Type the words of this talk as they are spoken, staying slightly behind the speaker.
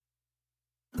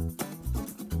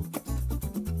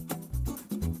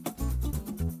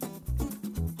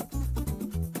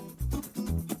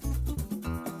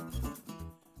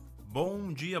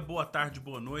Bom dia, boa tarde,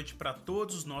 boa noite para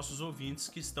todos os nossos ouvintes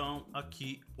que estão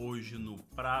aqui hoje no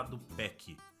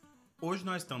PradoPec. Hoje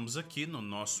nós estamos aqui no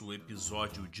nosso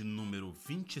episódio de número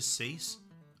 26,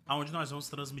 onde nós vamos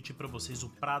transmitir para vocês o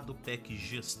PradoPec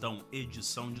Gestão,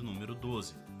 edição de número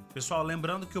 12. Pessoal,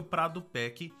 lembrando que o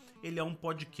PradoPec ele é um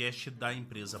podcast da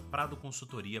empresa Prado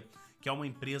Consultoria, que é uma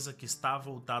empresa que está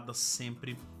voltada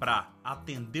sempre para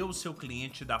atender o seu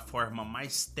cliente da forma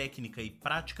mais técnica e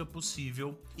prática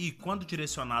possível, e quando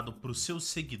direcionado para os seus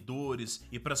seguidores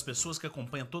e para as pessoas que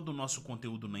acompanham todo o nosso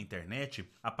conteúdo na internet,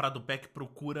 a PradoPec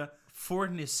procura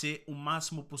fornecer o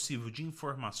máximo possível de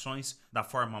informações da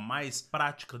forma mais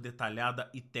prática, detalhada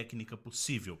e técnica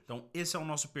possível. Então esse é o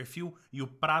nosso perfil, e o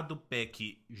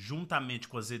PradoPec, juntamente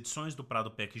com as edições do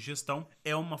PradoPec Gestão,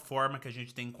 é uma forma que a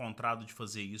gente tem encontrado de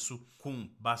fazer isso com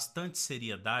bastante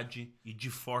seriedade e de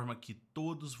forma que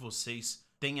todos vocês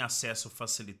têm acesso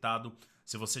facilitado,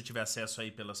 se você tiver acesso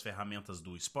aí pelas ferramentas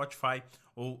do Spotify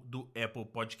ou do Apple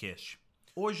Podcast.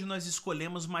 Hoje nós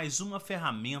escolhemos mais uma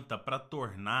ferramenta para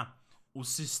tornar o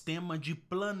sistema de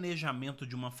planejamento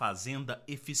de uma fazenda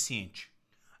eficiente.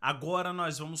 Agora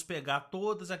nós vamos pegar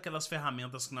todas aquelas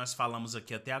ferramentas que nós falamos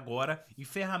aqui até agora e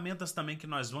ferramentas também que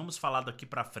nós vamos falar daqui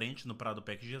para frente no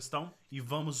PradoPec Gestão, e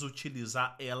vamos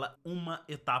utilizar ela uma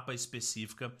etapa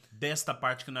específica desta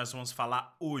parte que nós vamos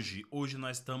falar hoje. Hoje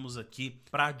nós estamos aqui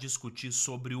para discutir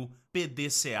sobre o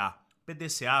PDCA.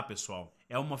 PDCA, pessoal,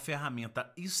 é uma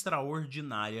ferramenta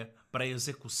extraordinária para a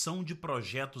execução de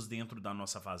projetos dentro da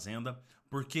nossa fazenda,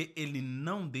 porque ele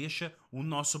não deixa o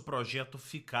nosso projeto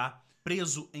ficar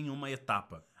preso em uma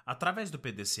etapa. Através do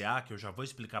PDCA, que eu já vou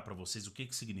explicar para vocês o que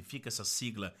significa essa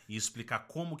sigla e explicar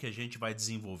como que a gente vai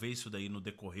desenvolver isso daí no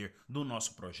decorrer do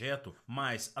nosso projeto,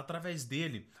 mas através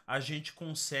dele a gente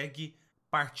consegue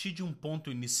partir de um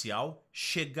ponto inicial,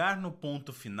 chegar no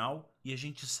ponto final e a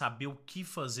gente saber o que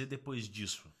fazer depois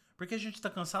disso. Porque a gente está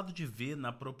cansado de ver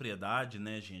na propriedade,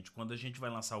 né, gente, quando a gente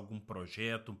vai lançar algum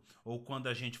projeto ou quando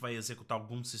a gente vai executar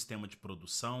algum sistema de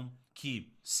produção,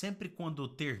 que sempre quando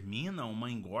termina uma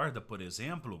engorda, por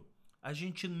exemplo, a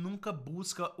gente nunca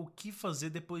busca o que fazer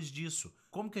depois disso.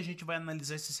 Como que a gente vai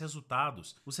analisar esses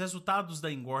resultados? Os resultados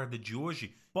da engorda de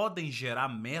hoje podem gerar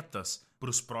metas para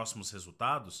os próximos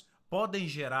resultados? Podem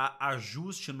gerar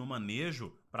ajuste no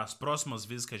manejo para as próximas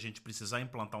vezes que a gente precisar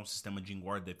implantar um sistema de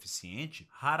engorda eficiente?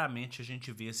 Raramente a gente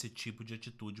vê esse tipo de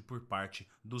atitude por parte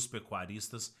dos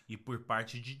pecuaristas e por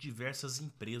parte de diversas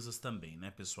empresas também,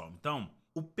 né, pessoal? Então,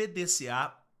 o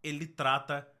PDCA, ele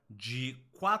trata de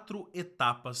 4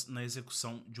 etapas na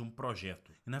execução de um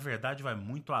projeto. E, na verdade, vai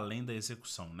muito além da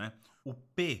execução, né? O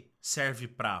P serve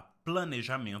para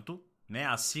planejamento, né?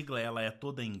 A sigla ela é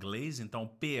toda em inglês, então o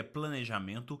P é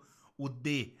planejamento. O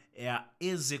D é a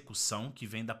execução, que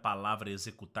vem da palavra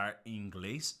executar em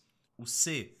inglês. O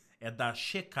C é da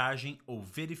checagem ou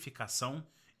verificação.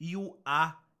 E o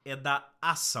A é da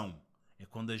ação. É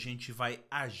quando a gente vai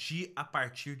agir a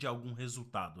partir de algum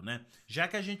resultado, né? Já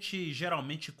que a gente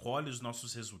geralmente colhe os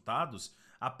nossos resultados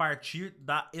a partir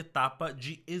da etapa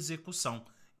de execução,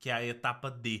 que é a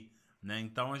etapa D, né?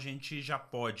 Então a gente já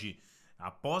pode,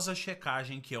 após a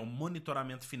checagem, que é o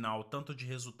monitoramento final tanto de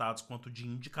resultados quanto de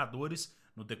indicadores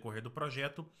no decorrer do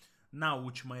projeto, na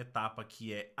última etapa,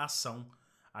 que é ação,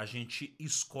 a gente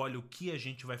escolhe o que a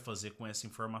gente vai fazer com essa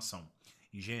informação.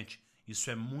 E, gente, isso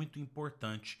é muito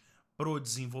importante para o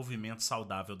desenvolvimento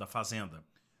saudável da fazenda.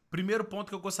 Primeiro ponto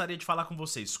que eu gostaria de falar com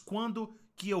vocês: quando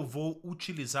que eu vou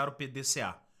utilizar o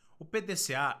PDCA? O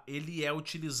PDCA ele é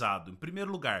utilizado, em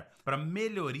primeiro lugar, para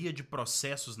melhoria de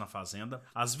processos na fazenda.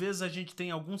 Às vezes a gente tem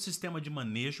algum sistema de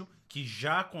manejo que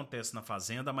já acontece na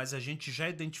fazenda, mas a gente já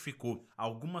identificou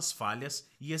algumas falhas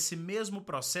e esse mesmo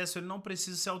processo ele não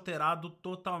precisa ser alterado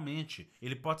totalmente.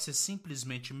 Ele pode ser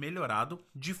simplesmente melhorado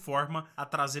de forma a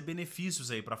trazer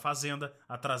benefícios aí para a fazenda,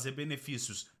 a trazer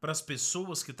benefícios para as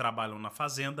pessoas que trabalham na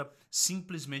fazenda,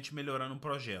 simplesmente melhorando um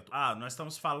projeto. Nós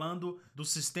estamos falando do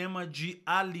sistema de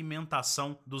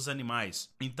alimentação dos animais.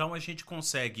 Então a gente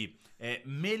consegue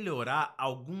melhorar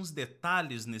alguns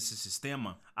detalhes nesse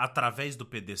sistema através do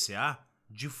PDCA,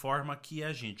 de forma que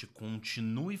a gente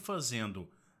continue fazendo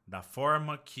da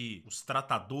forma que os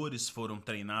tratadores foram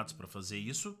treinados para fazer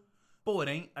isso,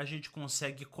 porém a gente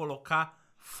consegue colocar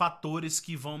fatores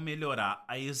que vão melhorar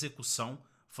a execução,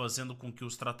 fazendo com que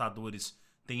os tratadores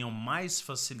tenham mais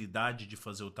facilidade de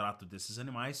fazer o trato desses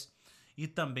animais, e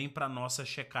também para a nossa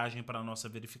checagem, para a nossa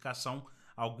verificação,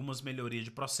 algumas melhorias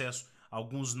de processo,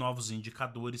 alguns novos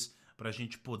indicadores para a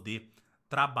gente poder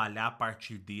trabalhar a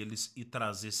partir deles e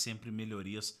trazer sempre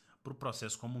melhorias para o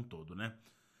processo como um todo, né?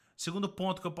 Segundo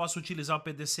ponto que eu posso utilizar o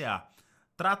PDCA: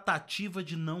 Tratativa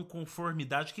de não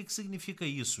conformidade. O que significa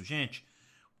isso, gente?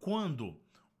 Quando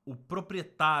o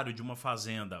proprietário de uma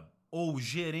fazenda, ou o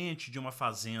gerente de uma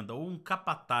fazenda, ou um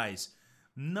capataz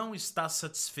não está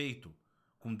satisfeito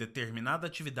com determinada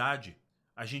atividade,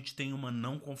 a gente tem uma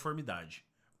não conformidade.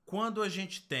 Quando a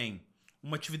gente tem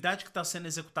uma atividade que está sendo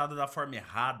executada da forma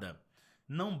errada,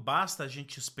 não basta a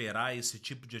gente esperar esse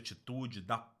tipo de atitude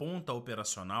da ponta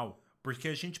operacional, porque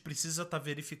a gente precisa estar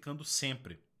verificando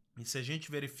sempre. E se a gente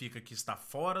verifica que está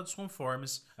fora dos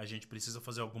conformes, a gente precisa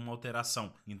fazer alguma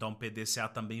alteração. Então o PDCA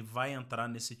também vai entrar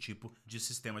nesse tipo de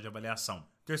sistema de avaliação.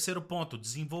 Terceiro ponto,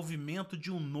 desenvolvimento de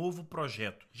um novo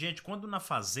projeto. Gente, quando na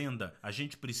fazenda a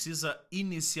gente precisa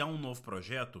iniciar um novo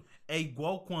projeto, é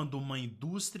igual quando uma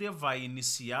indústria vai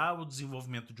iniciar o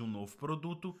desenvolvimento de um novo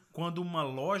produto, quando uma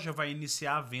loja vai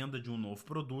iniciar a venda de um novo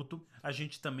produto, a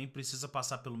gente também precisa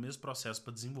passar pelo mesmo processo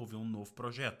para desenvolver um novo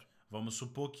projeto. Vamos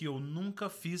supor que eu nunca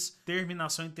fiz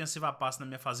terminação intensiva a pasto na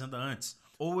minha fazenda antes.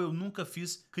 Ou eu nunca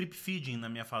fiz creep feeding na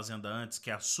minha fazenda antes, que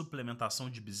é a suplementação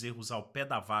de bezerros ao pé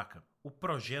da vaca. O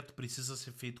projeto precisa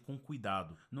ser feito com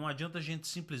cuidado. Não adianta a gente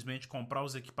simplesmente comprar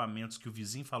os equipamentos que o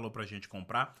vizinho falou pra gente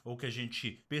comprar ou que a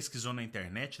gente pesquisou na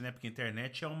internet, né? Porque a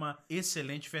internet é uma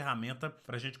excelente ferramenta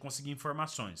pra gente conseguir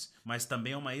informações, mas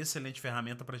também é uma excelente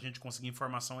ferramenta pra gente conseguir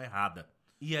informação errada.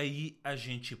 E aí a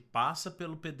gente passa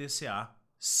pelo PDCA,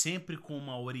 sempre com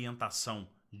uma orientação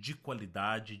de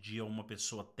qualidade, de uma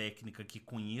pessoa técnica que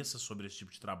conheça sobre esse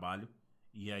tipo de trabalho,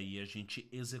 e aí a gente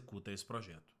executa esse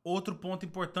projeto. Outro ponto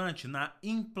importante, na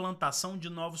implantação de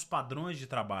novos padrões de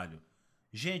trabalho.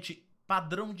 Gente,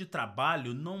 padrão de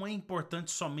trabalho não é importante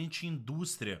somente em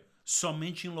indústria,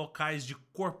 somente em locais de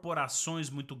corporações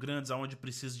muito grandes, onde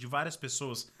precisa de várias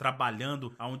pessoas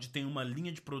trabalhando, onde tem uma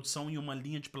linha de produção e uma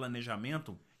linha de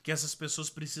planejamento, que essas pessoas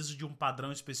precisam de um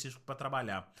padrão específico para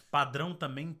trabalhar. Padrão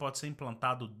também pode ser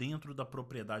implantado dentro da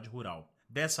propriedade rural.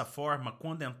 Dessa forma,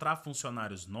 quando entrar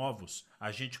funcionários novos,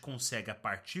 a gente consegue, a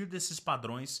partir desses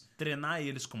padrões, treinar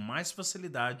eles com mais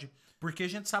facilidade, porque a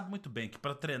gente sabe muito bem que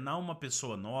para treinar uma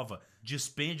pessoa nova,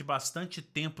 despende bastante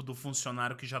tempo do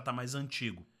funcionário que já está mais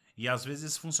antigo. E às vezes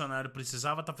esse funcionário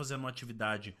precisava estar fazendo uma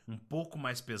atividade um pouco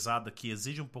mais pesada, que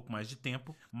exige um pouco mais de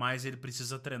tempo, mas ele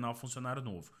precisa treinar o funcionário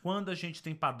novo. Quando a gente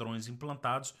tem padrões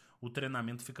implantados, o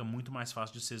treinamento fica muito mais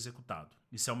fácil de ser executado.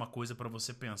 Isso é uma coisa para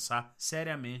você pensar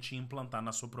seriamente em implantar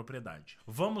na sua propriedade.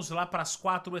 Vamos lá para as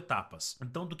 4 etapas.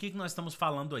 Então, do que nós estamos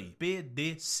falando aí?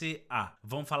 PDCA.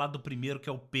 Vamos falar do primeiro, que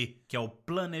é o P, que é o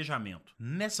planejamento.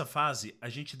 Nessa fase, a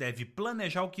gente deve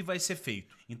planejar o que vai ser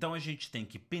feito. Então, a gente tem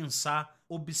que pensar,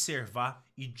 observar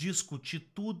e discutir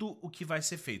tudo o que vai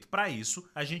ser feito. Para isso,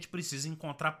 a gente precisa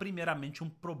encontrar primeiramente um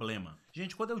problema.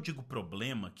 Gente, quando eu digo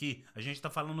problema aqui, a gente está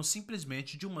falando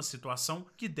simplesmente de uma situação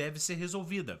que deve ser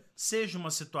resolvida. Seja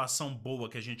uma situação boa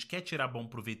que a gente quer tirar bom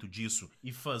proveito disso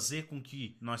e fazer com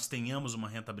que nós tenhamos uma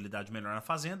rentabilidade melhor na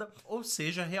fazenda, ou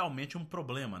seja realmente um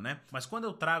problema, né? Mas quando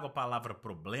eu trago a palavra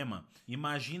problema,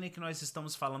 imaginem que nós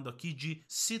estamos falando aqui de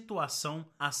situação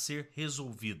a ser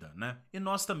resolvida, né? E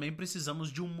nós também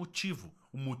precisamos de um motivo.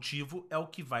 O motivo é o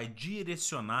que vai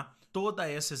direcionar toda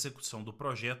essa execução do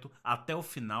projeto até o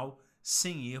final,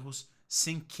 sem erros,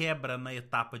 sem quebra na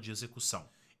etapa de execução.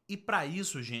 E para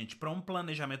isso, gente, para um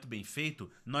planejamento bem feito,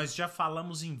 nós já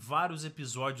falamos em vários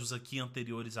episódios aqui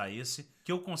anteriores a esse,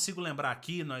 que eu consigo lembrar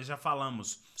aqui, nós já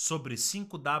falamos sobre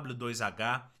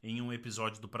 5W2H em um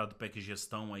episódio do PradoPec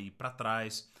Gestão aí para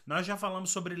trás. Nós já falamos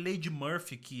sobre Lei de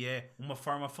Murphy, que é uma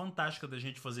forma fantástica da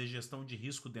gente fazer gestão de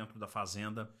risco dentro da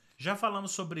fazenda. Já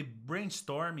falamos sobre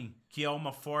brainstorming, que é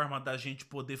uma forma da gente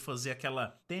poder fazer aquela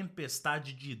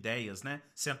tempestade de ideias, né?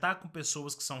 Sentar com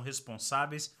pessoas que são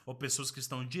responsáveis ou pessoas que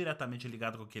estão diretamente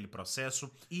ligadas com aquele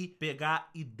processo e pegar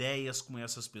ideias com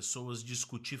essas pessoas,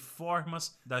 discutir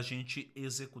formas da gente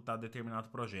executar determinado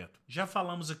projeto. Já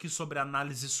falamos aqui sobre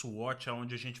análise SWOT,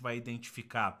 onde a gente vai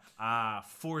identificar a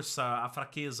força, a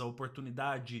fraqueza, a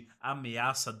oportunidade, a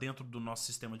ameaça dentro do nosso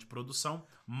sistema de produção,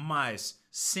 mas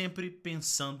sempre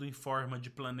pensando em forma de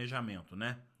planejamento,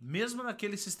 né? Mesmo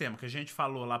naquele sistema que a gente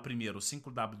falou lá primeiro, o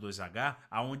 5W2H,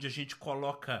 aonde a gente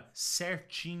coloca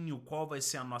certinho qual vai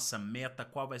ser a nossa meta,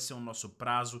 qual vai ser o nosso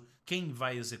prazo, quem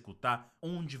vai executar,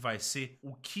 onde vai ser,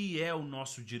 o que é o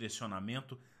nosso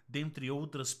direcionamento, dentre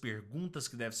outras perguntas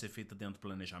que devem ser feitas dentro do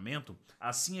planejamento,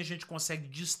 assim a gente consegue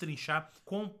destrinchar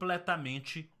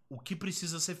completamente o que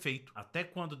precisa ser feito, até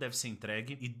quando deve ser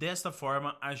entregue, e desta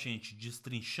forma a gente,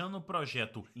 destrinchando o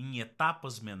projeto em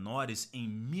etapas menores, em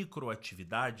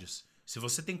microatividades, Se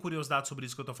você tem curiosidade sobre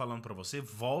isso que eu tô falando para você,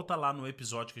 volta lá no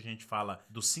episódio que a gente fala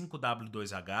do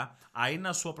 5W2H. Aí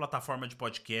na sua plataforma de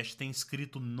podcast tem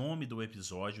escrito o nome do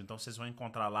episódio, então vocês vão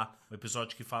encontrar lá o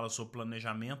episódio que fala sobre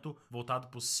planejamento voltado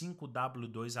para o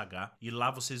 5W2H. E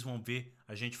lá vocês vão ver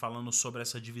a gente falando sobre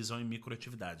essa divisão em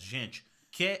microatividades. Gente,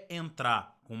 quer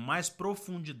entrar com mais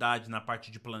profundidade na parte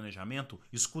de planejamento?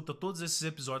 Escuta todos esses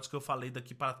episódios que eu falei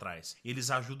daqui para trás. Eles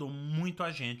ajudam muito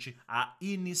a gente a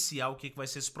iniciar o que vai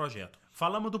ser esse projeto.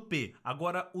 Falamos do P,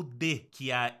 agora o D,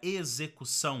 que é a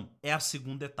execução, é a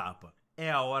segunda etapa.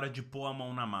 É a hora de pôr a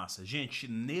mão na massa. Gente,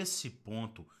 nesse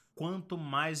ponto, quanto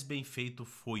mais bem feito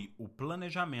foi o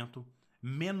planejamento,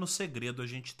 menos segredo a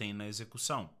gente tem na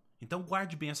execução. Então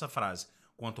guarde bem essa frase.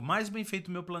 Quanto mais bem feito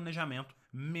o meu planejamento,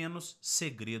 menos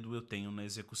segredo eu tenho na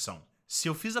execução. Se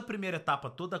eu fiz a primeira etapa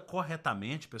toda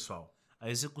corretamente, pessoal, a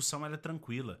execução ela é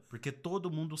tranquila, porque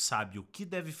todo mundo sabe o que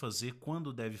deve fazer,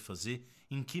 quando deve fazer,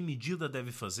 em que medida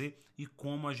deve fazer e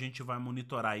como a gente vai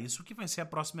monitorar isso, que vai ser a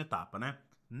próxima etapa, né?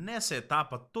 Nessa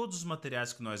etapa, todos os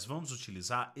materiais que nós vamos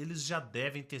utilizar, eles já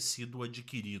devem ter sido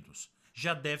adquiridos,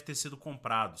 já devem ter sido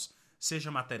comprados, seja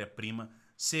matéria-prima,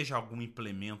 seja algum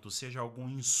implemento, seja algum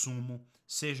insumo,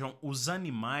 sejam os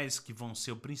animais que vão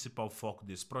ser o principal foco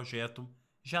desse projeto,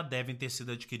 já devem ter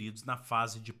sido adquiridos na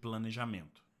fase de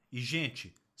planejamento. E,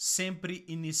 gente, sempre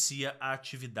inicia a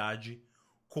atividade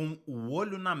com o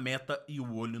olho na meta e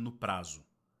o olho no prazo.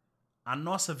 A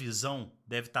nossa visão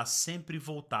deve estar sempre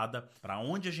voltada para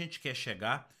onde a gente quer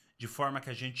chegar, de forma que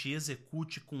a gente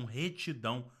execute com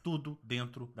retidão tudo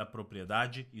dentro da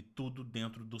propriedade e tudo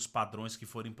dentro dos padrões que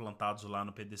foram implantados lá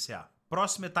no PDCA.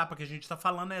 Próxima etapa que a gente está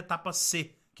falando é a etapa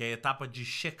C, que é a etapa de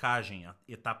checagem, a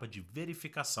etapa de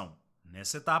verificação.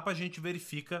 Nessa etapa a gente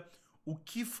verifica o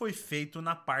que foi feito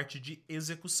na parte de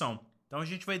execução. Então a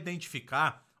gente vai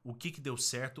identificar o que deu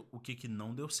certo, o que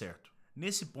não deu certo.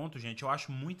 Nesse ponto, gente, eu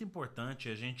acho muito importante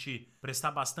a gente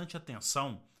prestar bastante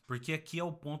atenção, porque aqui é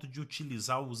o ponto de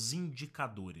utilizar os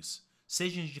indicadores.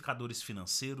 Sejam indicadores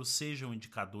financeiros, sejam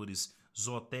indicadores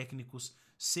zootécnicos,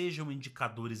 sejam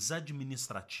indicadores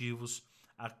administrativos,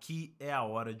 aqui é a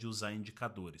hora de usar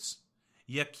indicadores.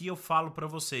 E aqui eu falo para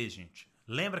vocês, gente,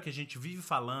 lembra que a gente vive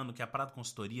falando que a Prado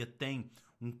Consultoria tem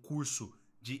um curso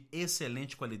de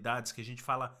excelente qualidade, que a gente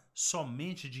fala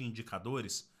somente de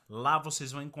indicadores? Lá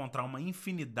vocês vão encontrar uma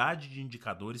infinidade de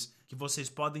indicadores que vocês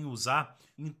podem usar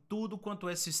em tudo quanto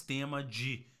é sistema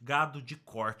de gado de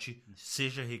corte,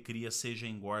 seja recria, seja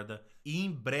engorda. E em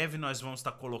breve nós vamos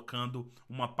estar colocando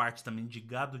uma parte também de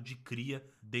gado de cria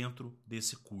dentro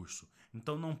desse curso.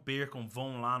 Então não percam,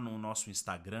 vão lá no nosso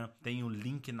Instagram, tem o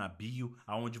link na bio,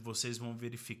 onde vocês vão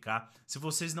verificar. Se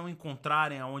vocês não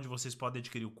encontrarem aonde vocês podem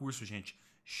adquirir o curso, gente,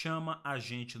 chama a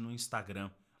gente no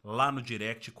Instagram. Lá no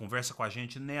direct, conversa com a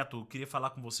gente. Neto, eu queria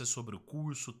falar com você sobre o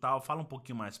curso, tal, fala um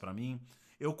pouquinho mais para mim.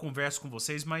 Eu converso com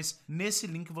vocês, mas nesse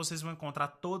link vocês vão encontrar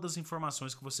todas as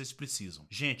informações que vocês precisam.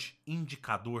 Gente,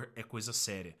 indicador é coisa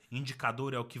séria.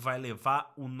 Indicador é o que vai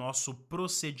levar o nosso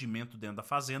procedimento dentro da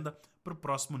fazenda para o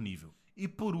próximo nível. E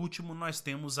por último, nós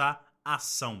temos a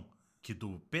ação, que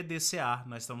do PDCA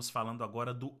nós estamos falando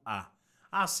agora do A.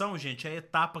 A ação, gente, é a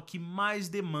etapa que mais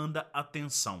demanda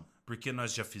atenção. Porque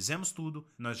nós já fizemos tudo,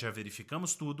 nós já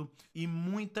verificamos tudo e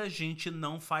muita gente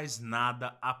não faz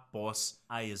nada após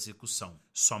a execução.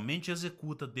 Somente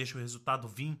executa, deixa o resultado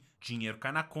vir, dinheiro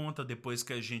cai na conta depois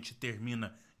que a gente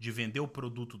termina de vender o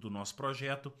produto do nosso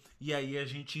projeto e aí a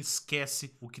gente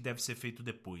esquece o que deve ser feito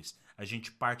depois. A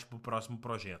gente parte para o próximo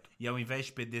projeto. E ao invés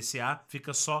de PDCA,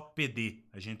 fica só PD.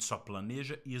 A gente só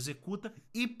planeja e executa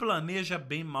e planeja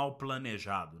bem mal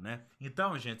planejado, né?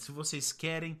 Então, gente, se vocês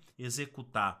querem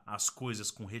executar as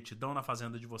coisas com retidão na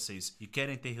fazenda de vocês e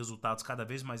querem ter resultados cada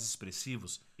vez mais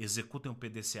expressivos, executem o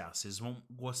PDCA. Vocês vão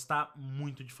gostar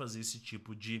muito de fazer esse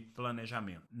tipo de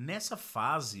planejamento. Nessa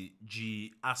fase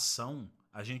de ação,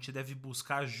 a gente deve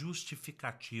buscar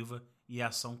justificativa e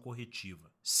ação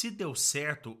corretiva. Se deu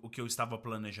certo o que eu estava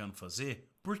planejando fazer,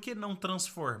 por que não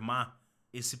transformar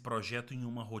esse projeto em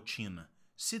uma rotina?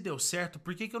 Se deu certo,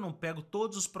 por que eu não pego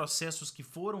todos os processos que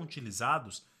foram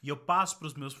utilizados e eu passo para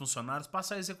os meus funcionários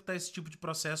passar a executar esse tipo de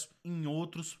processo em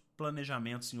outros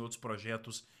planejamentos, em outros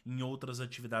projetos, em outras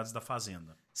atividades da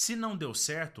fazenda? Se não deu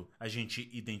certo, a gente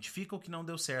identifica o que não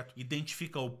deu certo,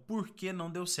 identifica o porquê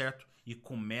não deu certo e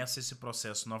começa esse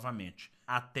processo novamente,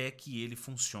 até que ele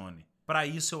funcione. Para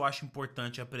isso, eu acho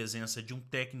importante a presença de um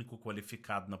técnico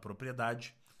qualificado na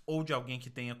propriedade ou de alguém que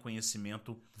tenha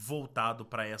conhecimento voltado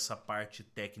para essa parte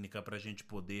técnica para a gente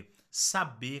poder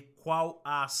saber qual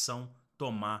a ação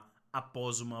tomar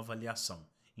após uma avaliação.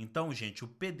 Então, gente, o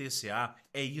PDCA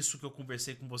é isso que eu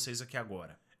conversei com vocês aqui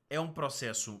agora. é um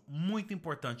processo muito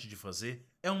importante de fazer.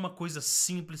 É uma coisa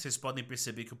simples, vocês podem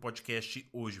perceber que o podcast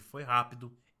hoje foi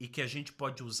rápido e que a gente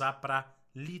pode usar para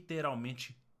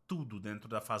literalmente tudo dentro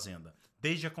da fazenda.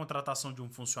 Desde a contratação de um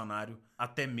funcionário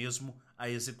até mesmo a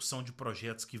execução de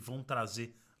projetos que vão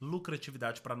trazer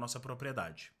lucratividade para a nossa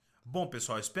propriedade. Bom,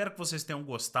 pessoal, espero que vocês tenham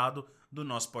gostado do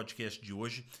nosso podcast de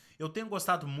hoje. Eu tenho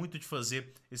gostado muito de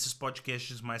fazer esses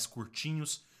podcasts mais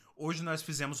curtinhos. Hoje nós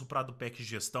fizemos o PradoPec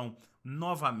Gestão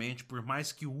novamente, por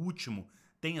mais que o último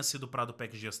tenha sido o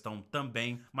PradoPec Gestão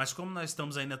também, mas como nós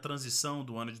estamos aí na transição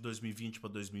do ano de 2020 para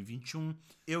 2021,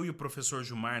 eu e o professor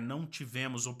Gilmar não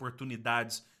tivemos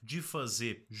oportunidades de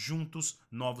fazer juntos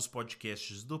novos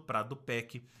podcasts do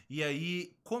PradoPec, e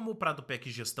aí, como o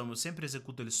PradoPec Gestão eu sempre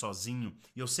executo ele sozinho,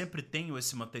 e eu sempre tenho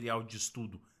esse material de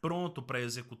estudo pronto para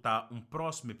executar um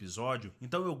próximo episódio,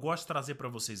 então eu gosto de trazer para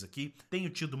vocês aqui.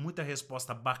 Tenho tido muita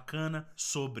resposta bacana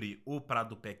sobre o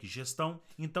PradoPec Gestão,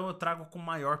 então eu trago com o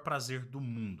maior prazer do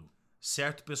mundo.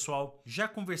 Certo, pessoal? Já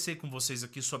conversei com vocês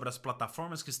aqui sobre as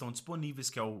plataformas que estão disponíveis,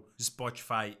 que é o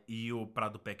Spotify e o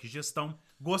PradoPec Gestão.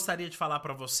 Gostaria de falar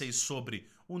para vocês sobre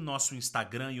o nosso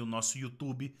Instagram e o nosso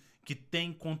YouTube, que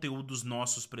tem conteúdos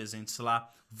nossos presentes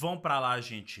lá. Vão para lá,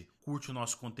 gente. Curte o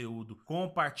nosso conteúdo,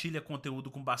 compartilha conteúdo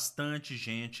com bastante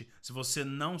gente. Se você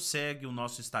não segue o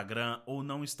nosso Instagram ou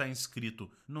não está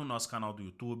inscrito no nosso canal do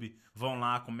YouTube, vão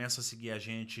lá, começa a seguir a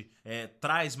gente,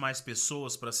 traz mais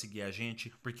pessoas para seguir a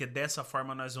gente, porque dessa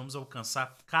forma nós vamos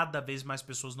alcançar cada vez mais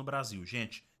pessoas no Brasil,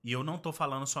 gente. E eu não estou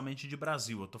falando somente de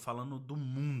Brasil, eu estou falando do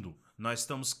mundo. Nós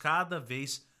estamos cada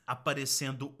vez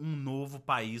aparecendo um novo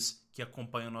país que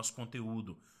acompanha o nosso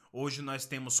conteúdo. Hoje nós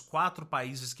temos 4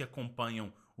 países que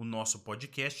acompanham o nosso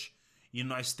podcast e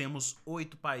nós temos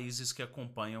 8 países que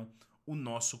acompanham o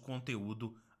nosso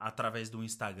conteúdo através do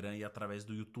Instagram e através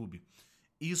do YouTube.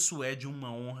 Isso é de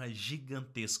uma honra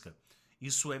gigantesca.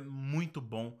 Isso é muito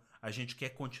bom. A gente quer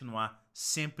continuar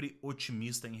sempre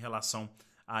otimista em relação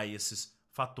a esses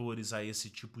fatores, a esse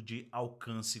tipo de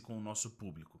alcance com o nosso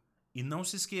público. E não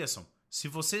se esqueçam, se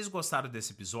vocês gostaram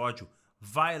desse episódio,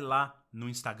 vai lá no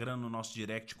Instagram, no nosso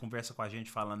direct, conversa com a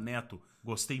gente, fala: Neto,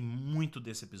 gostei muito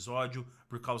desse episódio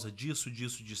por causa disso,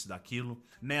 daquilo.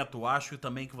 Neto, acho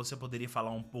também que você poderia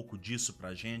falar um pouco disso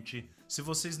pra gente. Se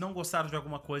vocês não gostaram de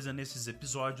alguma coisa nesses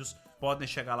episódios, podem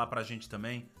chegar lá pra gente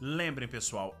também. Lembrem,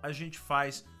 pessoal, a gente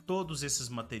faz todos esses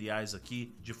materiais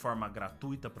aqui de forma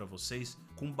gratuita para vocês,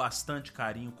 com bastante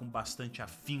carinho, com bastante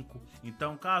afinco.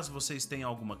 Então, caso vocês tenham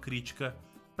alguma crítica,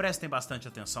 prestem bastante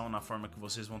atenção na forma que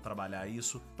vocês vão trabalhar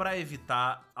isso para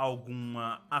evitar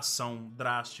alguma ação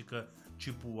drástica,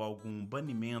 tipo algum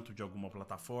banimento de alguma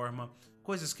plataforma,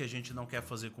 coisas que a gente não quer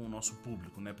fazer com o nosso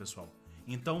público, né, pessoal?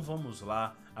 Então vamos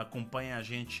lá, acompanhem a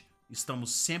gente,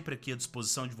 estamos sempre aqui à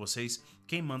disposição de vocês.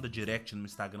 Quem manda direct no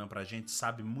Instagram pra gente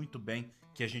sabe muito bem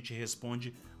que a gente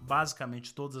responde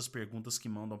basicamente todas as perguntas que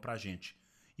mandam pra gente.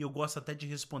 E eu gosto até de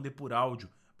responder por áudio,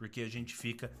 porque a gente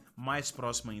fica mais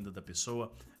próximo ainda da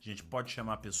pessoa, a gente pode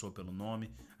chamar a pessoa pelo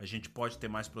nome, a gente pode ter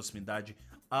mais proximidade,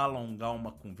 alongar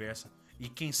uma conversa e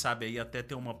quem sabe aí até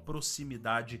ter uma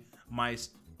proximidade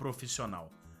mais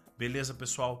profissional. Beleza,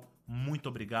 pessoal? Muito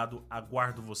obrigado,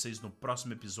 aguardo vocês no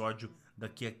próximo episódio,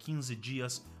 daqui a 15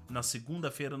 dias, na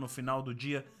segunda-feira, no final do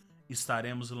dia,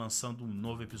 estaremos lançando um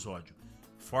novo episódio.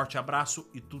 Forte abraço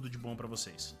e tudo de bom para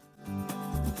vocês.